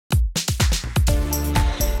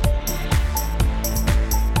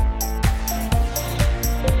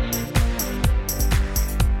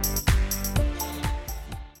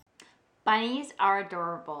Bunnies are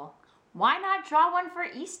adorable. Why not draw one for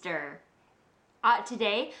Easter?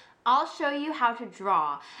 Today, I'll show you how to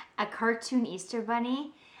draw a cartoon Easter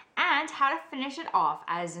bunny and how to finish it off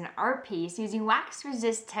as an art piece using wax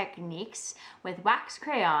resist techniques with wax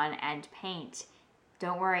crayon and paint.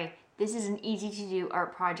 Don't worry, this is an easy to do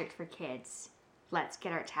art project for kids. Let's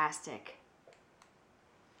get artastic.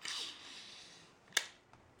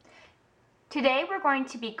 Today we're going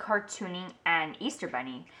to be cartooning an Easter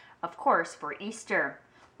bunny, of course for Easter.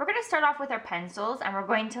 We're going to start off with our pencils and we're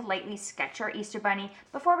going to lightly sketch our Easter bunny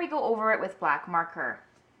before we go over it with black marker.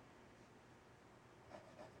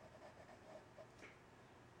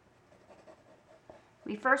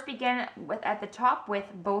 We first begin at the top with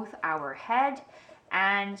both our head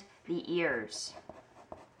and the ears.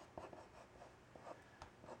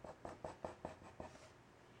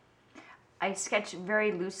 I sketch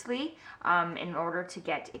very loosely in order to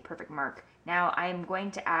get a perfect mark. Now I'm going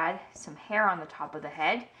to add some hair on the top of the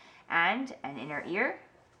head and an inner ear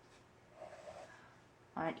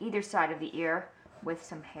on either side of the ear with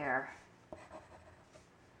some hair.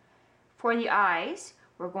 For the eyes,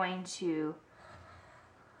 we're going to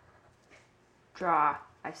draw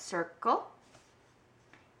a circle.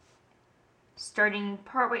 Starting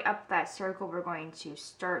partway up that circle, we're going to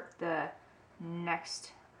start the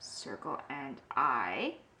next circle and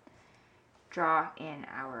eye. Draw in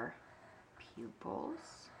our pupils.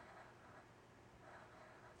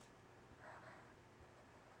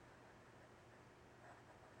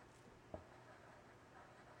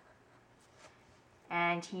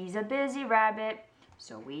 And he's a busy rabbit,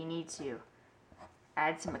 so we need to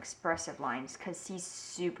add some expressive lines because he's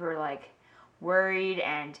super worried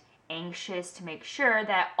and anxious to make sure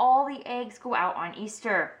that all the eggs go out on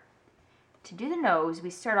Easter. To do the nose, we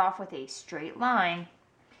start off with a straight line.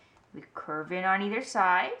 We curve in on either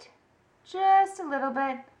side, just a little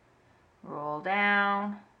bit, roll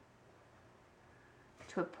down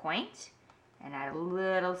to a point, and add a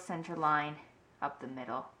little center line up the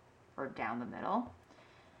middle or down the middle.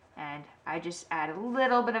 And I just add a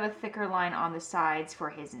little bit of a thicker line on the sides for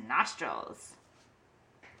his nostrils.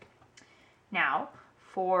 Now,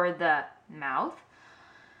 for the mouth,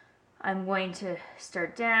 I'm going to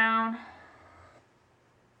start down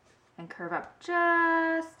and curve up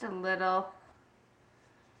just a little.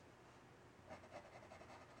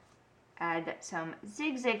 Add some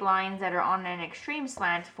zigzag lines that are on an extreme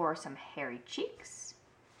slant for some hairy cheeks.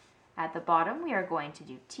 At the bottom, we are going to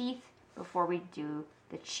do teeth before we do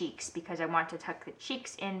the cheeks because I want to tuck the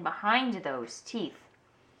cheeks in behind those teeth.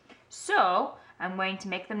 So I'm going to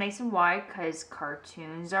make them nice and wide because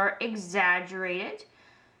cartoons are exaggerated.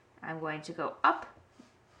 I'm going to go up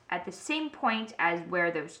at the same point as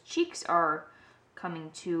where those cheeks are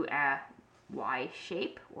coming to a Y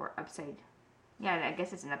shape or upside, I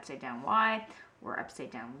guess it's an upside down Y or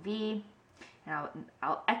upside down V. And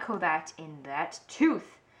I'll echo that in that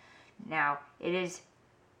tooth. Now it is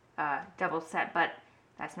double set, but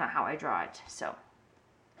that's not how I draw it. So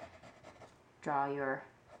draw your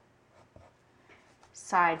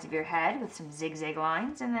sides of your head with some zigzag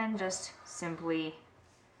lines and then just simply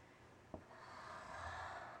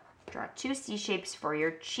draw two C shapes for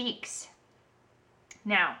your cheeks.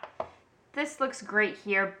 Now, this looks great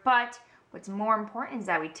here, but what's more important is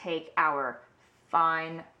that we take our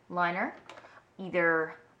fine liner,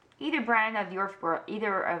 either brand of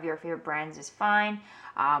either of your favorite brands is fine.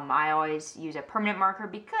 I always use a permanent marker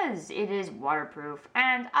because it is waterproof,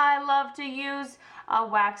 and I love to use a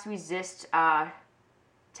wax resist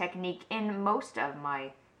technique in most of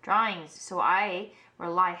my drawings, so I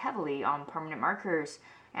rely heavily on permanent markers.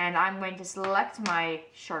 And I'm going to select my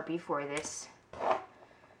Sharpie for this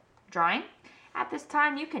drawing. At this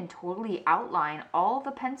time, you can totally outline all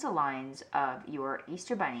the pencil lines of your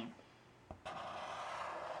Easter bunny.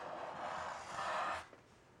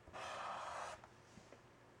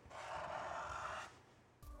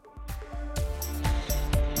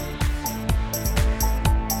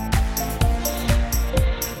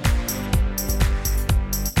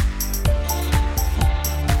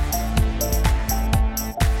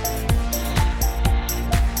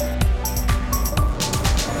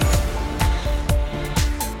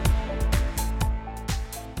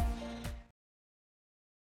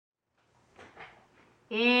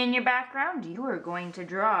 In your background, you are going to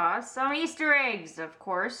draw some Easter eggs, of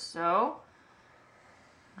course, so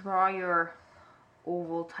draw your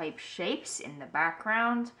oval type shapes in the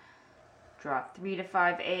background. Draw 3 to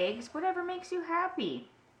 5 eggs, whatever makes you happy.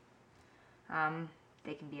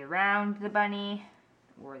 They can be around the bunny,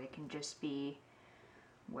 or they can just be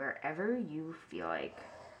wherever you feel like.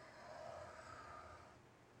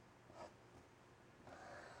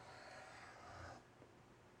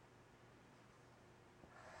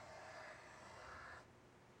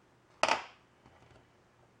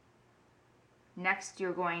 Next,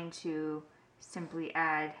 you're going to simply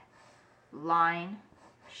add line,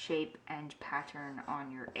 shape, and pattern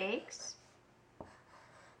on your eggs.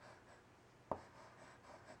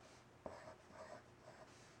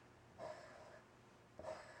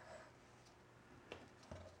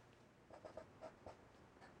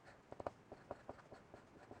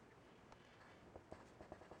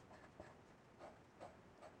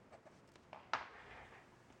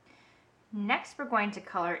 Next, we're going to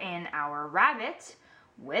color in our rabbit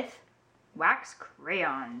with wax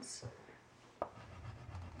crayons.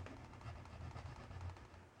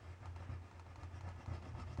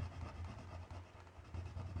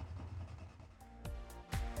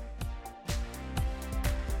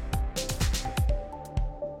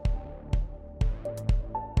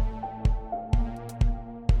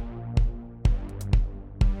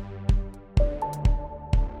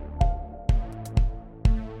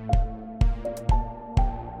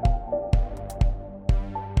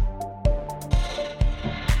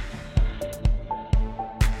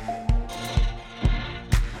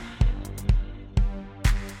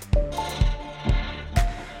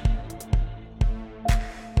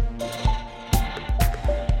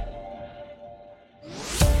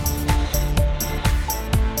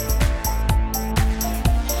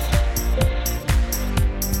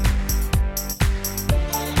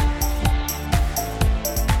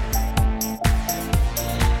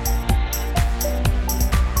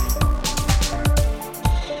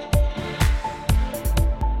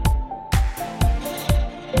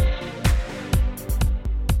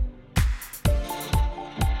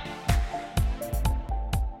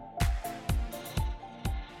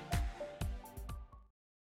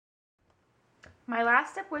 My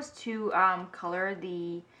last step was to color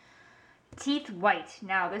the teeth white.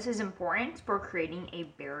 Now this is important for creating a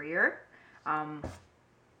barrier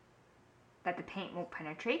that the paint won't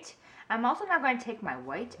penetrate. I'm also now going to take my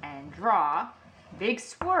white and draw big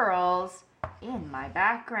swirls in my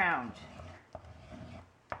background.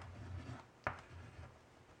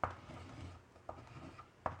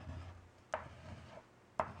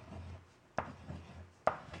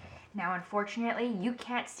 Now, unfortunately, you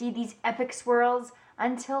can't see these epic swirls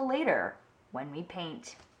until later when we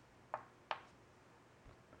paint.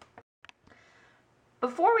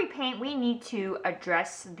 Before we paint, we need to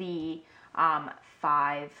address the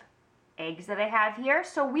 5 eggs that I have here.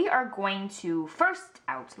 So we are going to first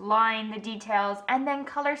outline the details and then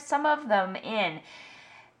color some of them in.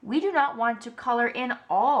 We do not want to color in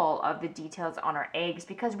all of the details on our eggs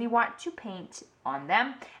because we want to paint on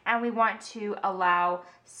them and we want to allow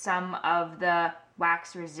some of the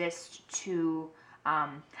wax resist to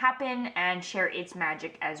happen and share its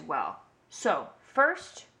magic as well. So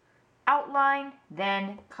first outline,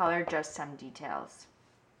 then color just some details.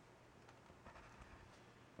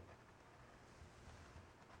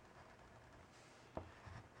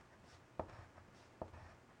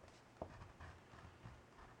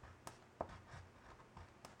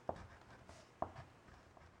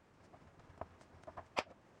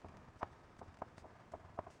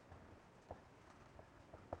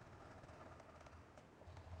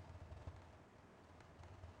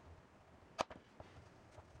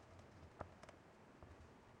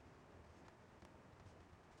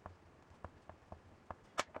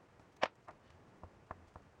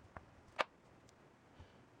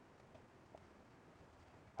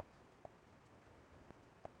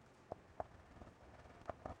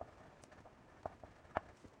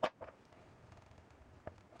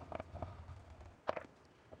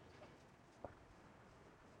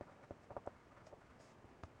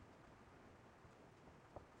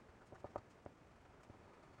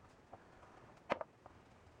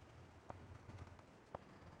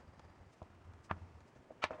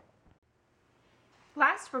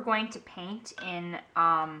 Last, we're going to paint in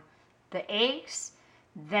the eggs,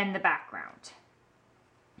 then the background.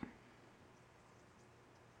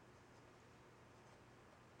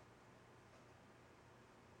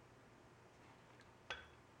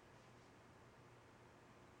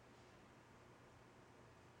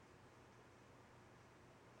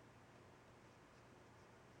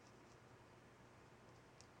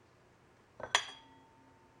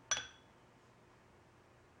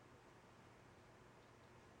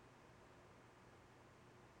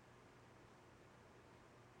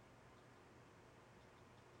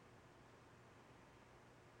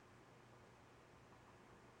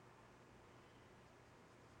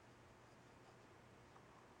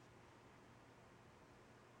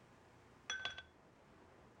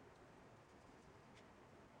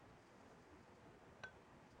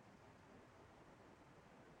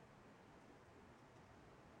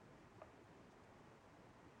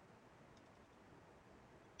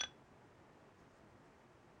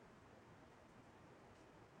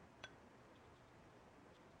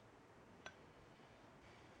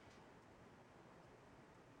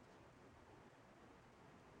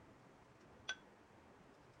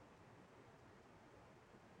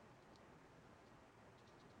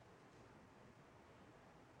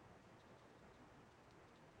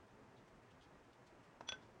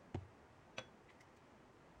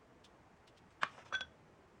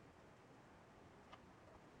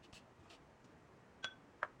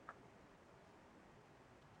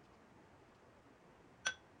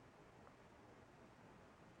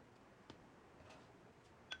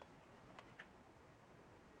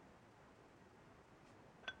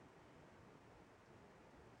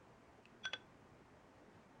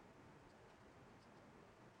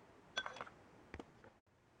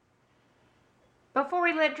 before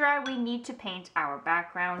we let it dry, we need to paint our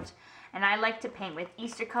background. And I like to paint with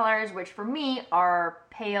Easter colors, which for me are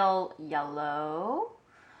pale yellow.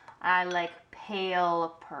 I like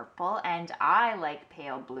pale purple, and I like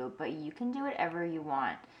pale blue, but you can do whatever you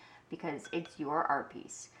want because it's your art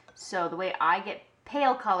piece. So the way I get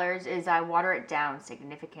pale colors is I water it down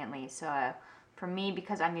significantly. So for me,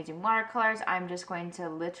 because I'm using watercolors, I'm just going to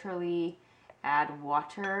literally add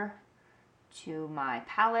water to my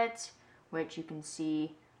palette, which you can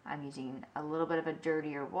see I'm using a little bit of a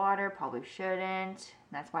dirtier water, probably shouldn't.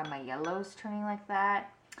 That's why my yellow's turning like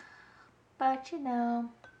that. But you know,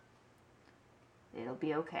 it'll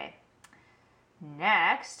be okay.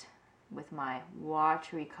 Next, with my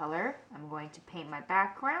watery color, I'm going to paint my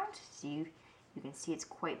background. See, you can see it's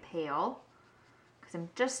quite pale because I'm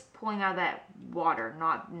just pulling out of that water,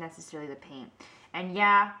 not necessarily the paint. And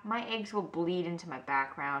yeah, my eggs will bleed into my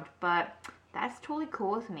background, but that's totally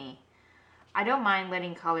cool with me. I don't mind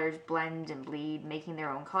letting colors blend and bleed, making their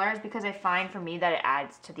own colors, because I find for me that it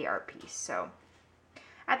adds to the art piece. So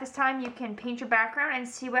at this time, you can paint your background and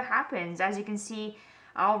see what happens. As you can see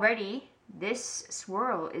already, this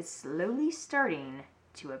swirl is slowly starting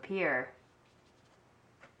to appear.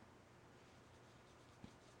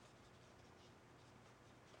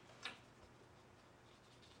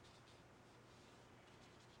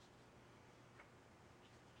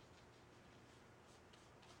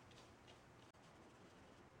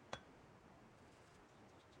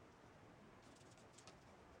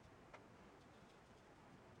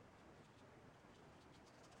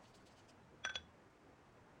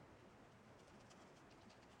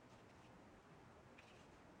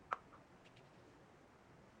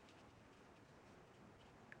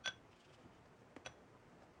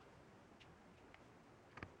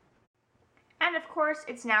 And of course,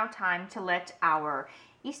 it's now time to let our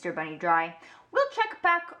Easter bunny dry. We'll check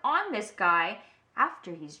back on this guy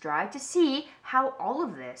after he's dry to see how all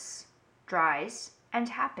of this dries and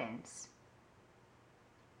happens.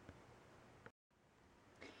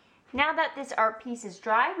 Now that this art piece is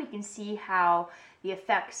dry, we can see how the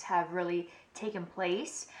effects have really taken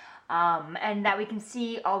place, and that we can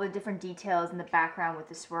see all the different details in the background with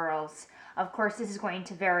the swirls. Of course, this is going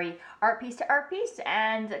to vary art piece to art piece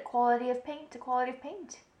and quality of paint to quality of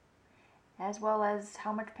paint, as well as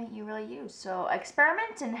how much paint you really use. So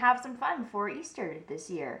experiment and have some fun for Easter this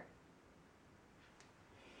year.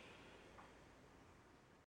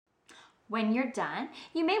 When you're done,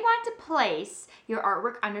 you may want to place your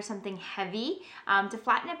artwork under something heavy to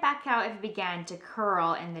flatten it back out if it began to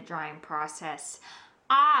curl in the drying process.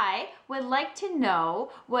 I would like to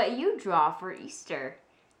know what you draw for Easter.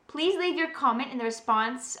 Please leave your comment in the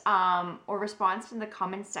response in the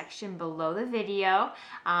comment section below the video,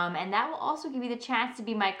 and that will also give you the chance to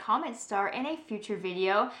be my comment star in a future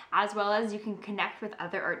video, as well as you can connect with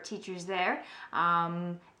other art teachers there,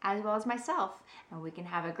 as well as myself, and we can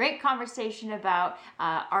have a great conversation about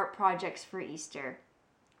art projects for Easter.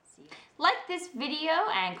 Like this video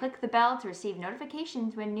and click the bell to receive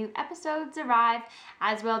notifications when new episodes arrive.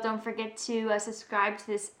 As well, don't forget to subscribe to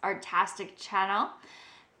this Artastic channel.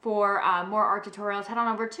 For more art tutorials, head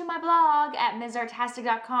on over to my blog at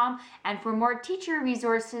msartastic.com, and for more teacher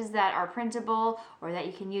resources that are printable or that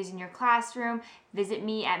you can use in your classroom, visit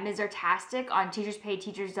me at msartastic on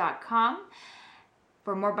teacherspayteachers.com.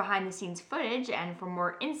 For more behind the scenes footage and for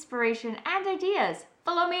more inspiration and ideas,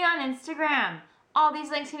 follow me on Instagram. All these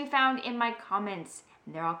links can be found in my comments,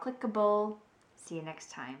 and they're all clickable. See you next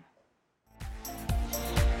time.